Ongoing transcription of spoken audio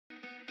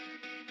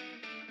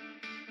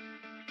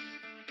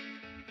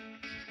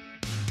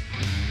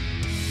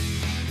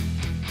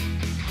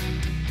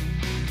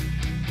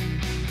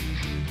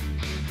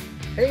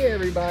Hey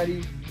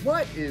everybody,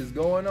 what is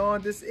going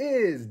on? This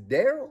is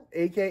Daryl,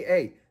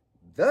 aka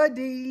The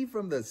D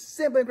from the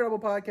Simply Incredible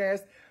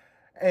podcast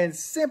and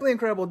Simply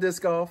Incredible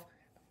Disc Golf.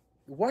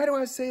 Why do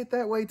I say it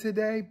that way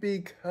today?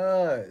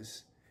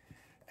 Because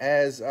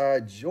as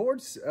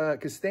George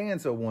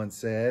Costanza once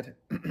said,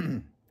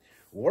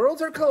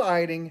 worlds are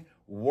colliding,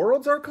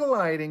 worlds are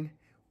colliding.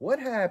 What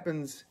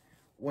happens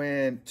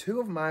when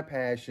two of my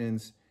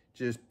passions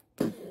just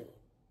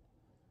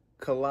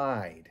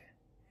collide?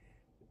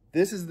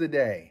 This is the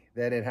day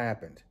that it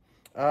happened.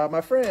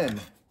 My friend,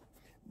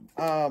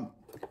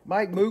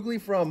 Mike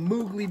Moogli from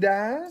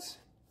Moogleedyes.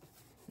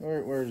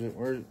 Where is it?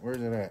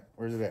 Where's it at?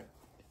 Where's it at?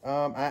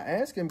 I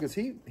asked him because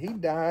he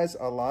dyes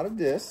a lot of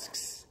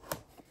discs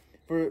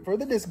for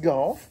the disc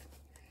golf.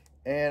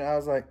 And I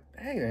was like,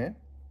 hey man,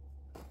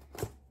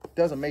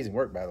 does amazing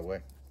work, by the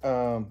way.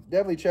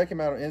 Definitely check him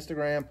out on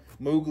Instagram,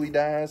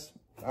 Moogleedyes.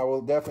 I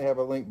will definitely have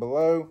a link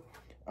below.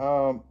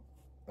 Oh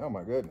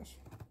my goodness.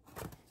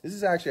 This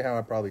is actually how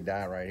I probably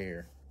die right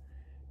here.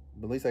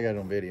 But at least I got it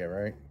on video,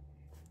 right?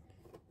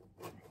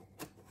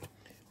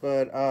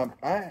 But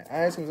I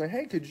asked him, I was like,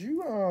 hey, could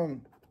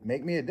you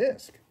make me a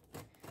disc?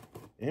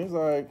 And he was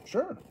like,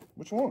 sure,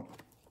 which one?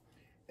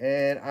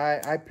 And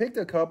I picked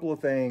a couple of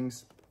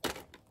things.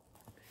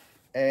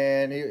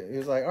 And he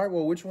was like, all right,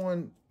 well, which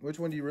one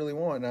do you really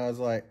want? And I was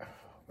like,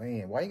 oh,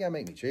 man, why you gotta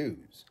make me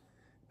choose?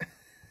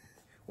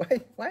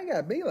 why you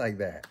gotta be like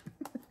that?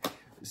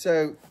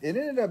 So it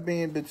ended up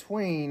being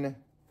between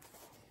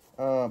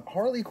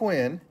Harley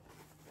Quinn,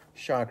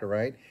 shocker,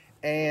 right?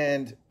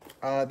 And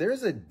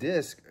there's a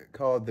disc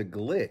called The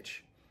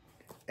Glitch.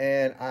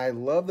 And I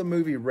love the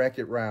movie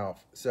Wreck-It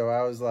Ralph. So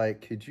I was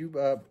like, could you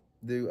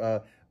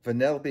do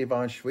Vanellope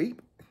Von Schweep?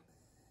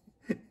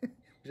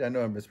 Which I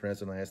know I'm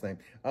mispronouncing the last name.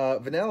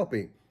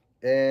 Vanellope.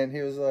 And he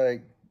was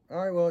like,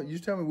 all right, well, you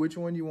just tell me which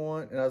one you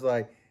want. And I was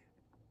like,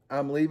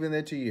 I'm leaving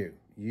it to you.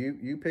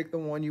 You pick the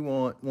one you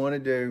want to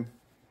do.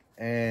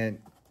 And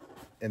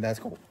that's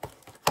cool.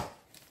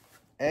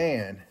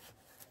 And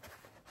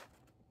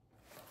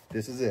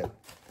this is it.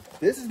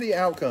 This is the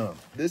outcome.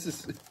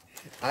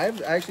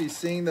 I've actually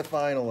seen the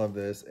final of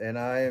this, and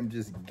I am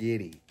just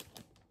giddy.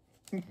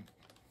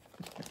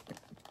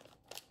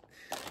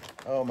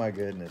 Oh my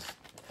goodness.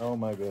 Oh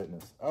my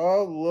goodness.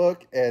 Oh,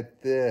 look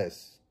at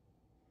this.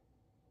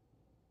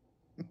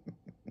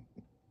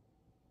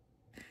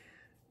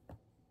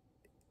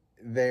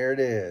 There it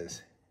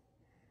is.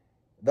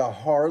 The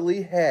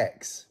Harley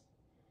Hex.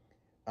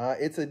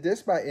 It's a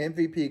disc by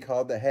MVP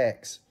called the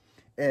Hex.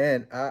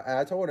 And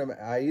I told him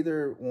I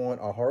either want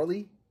a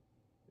Harley,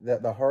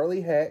 the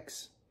Harley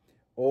Hex,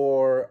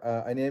 or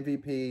an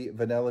MVP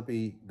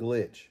Vanellope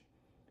Glitch.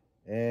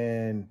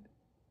 And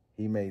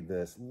he made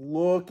this.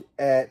 Look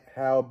at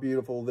how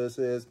beautiful this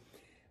is.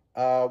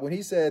 When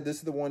he said this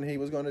is the one he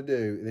was going to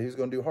do, he was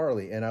going to do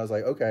Harley. And I was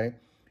like, okay.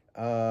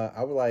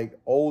 I would like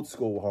old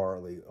school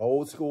Harley,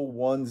 old school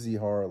onesie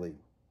Harley.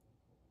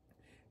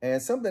 And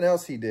something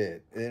else he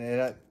did,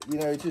 and I, you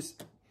know, it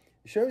just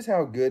shows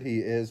how good he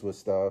is with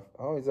stuff.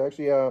 Oh, he's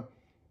actually,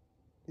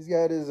 he's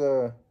got his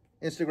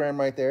Instagram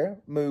right there,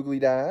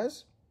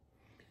 Moogleedyes.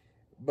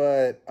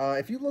 But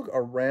if you look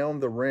around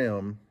the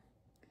rim,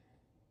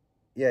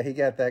 yeah, he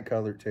got that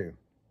color too.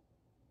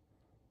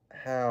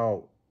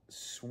 How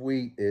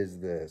sweet is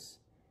this?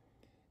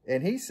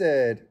 And he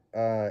said,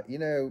 you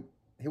know,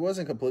 he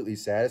wasn't completely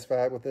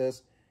satisfied with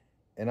this.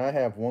 And I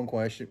have one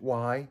question,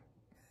 why?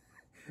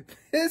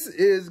 This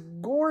is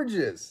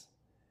gorgeous.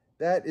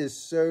 That is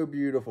so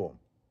beautiful.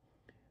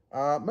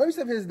 Most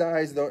of his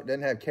dies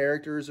doesn't have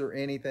characters or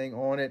anything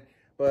on it,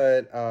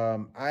 but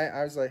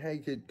I was like, hey,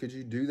 could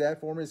you do that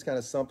for me? It's kind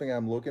of something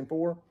I'm looking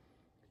for,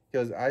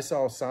 because I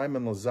saw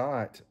Simon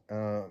Lizotte,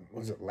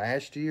 was it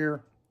last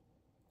year?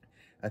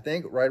 I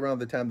think right around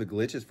the time the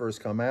glitches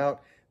first come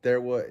out,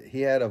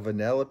 he had a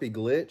Vanellope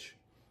glitch,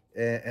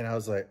 and I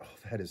was like,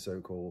 oh, that is so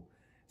cool.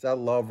 So I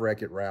love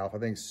Wreck-It Ralph. I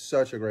think it's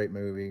such a great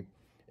movie.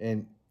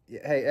 And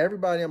hey,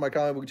 everybody on my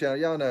comic book channel,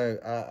 y'all know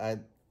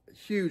I'm a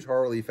huge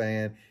Harley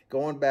fan.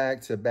 Going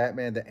back to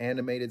Batman the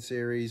Animated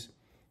Series,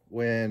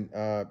 when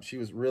she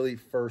was really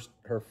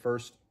her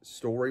first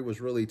story was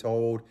really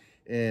told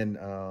in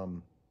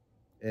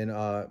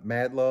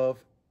Mad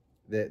Love,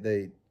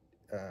 Batman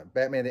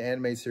the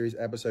Animated Series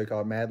episode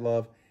called Mad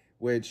Love,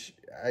 which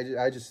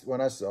I just when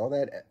I saw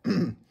that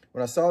when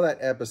I saw that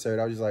episode,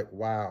 I was just like,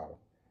 wow,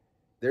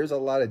 there's a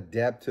lot of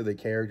depth to the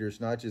characters,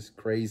 not just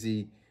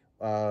crazy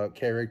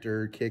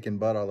character kicking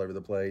butt all over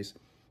the place.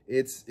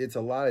 It's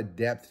a lot of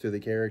depth to the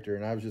character,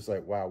 and I was just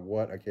like, wow,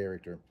 what a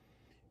character.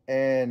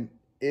 And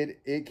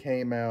it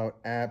came out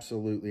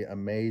absolutely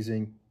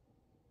amazing.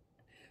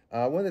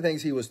 One of the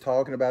things he was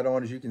talking about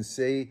on, as you can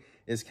see,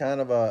 is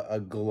kind of a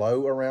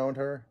glow around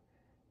her,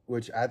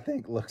 which I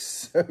think looks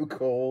so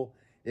cool.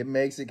 It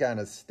makes it kind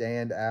of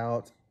stand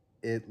out.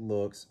 It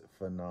looks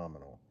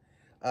phenomenal.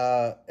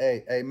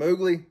 Hey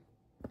Moogli,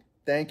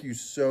 thank you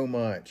so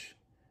much.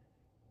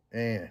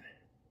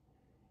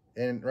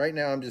 And right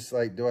now I'm just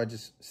like, do I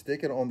just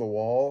stick it on the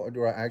wall, or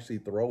do I actually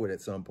throw it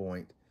at some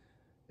point?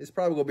 It's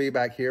probably going to be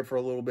back here for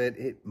a little bit.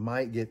 It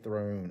might get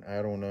thrown.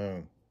 I don't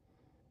know.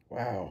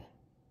 Wow.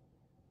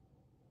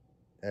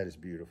 That is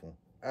beautiful.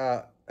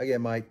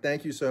 Again, Mike,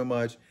 thank you so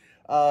much.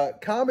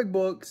 Comic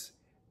books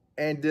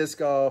and disc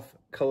golf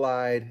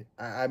collide.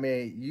 I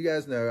mean, you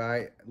guys know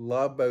I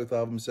love both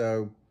of them.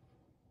 So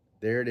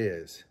there it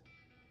is.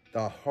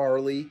 The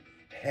Harley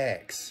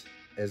Hex,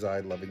 as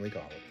I lovingly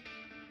call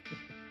it.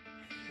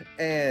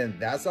 And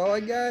that's all I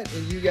got.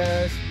 And you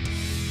guys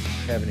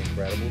have an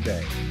incredible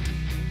day.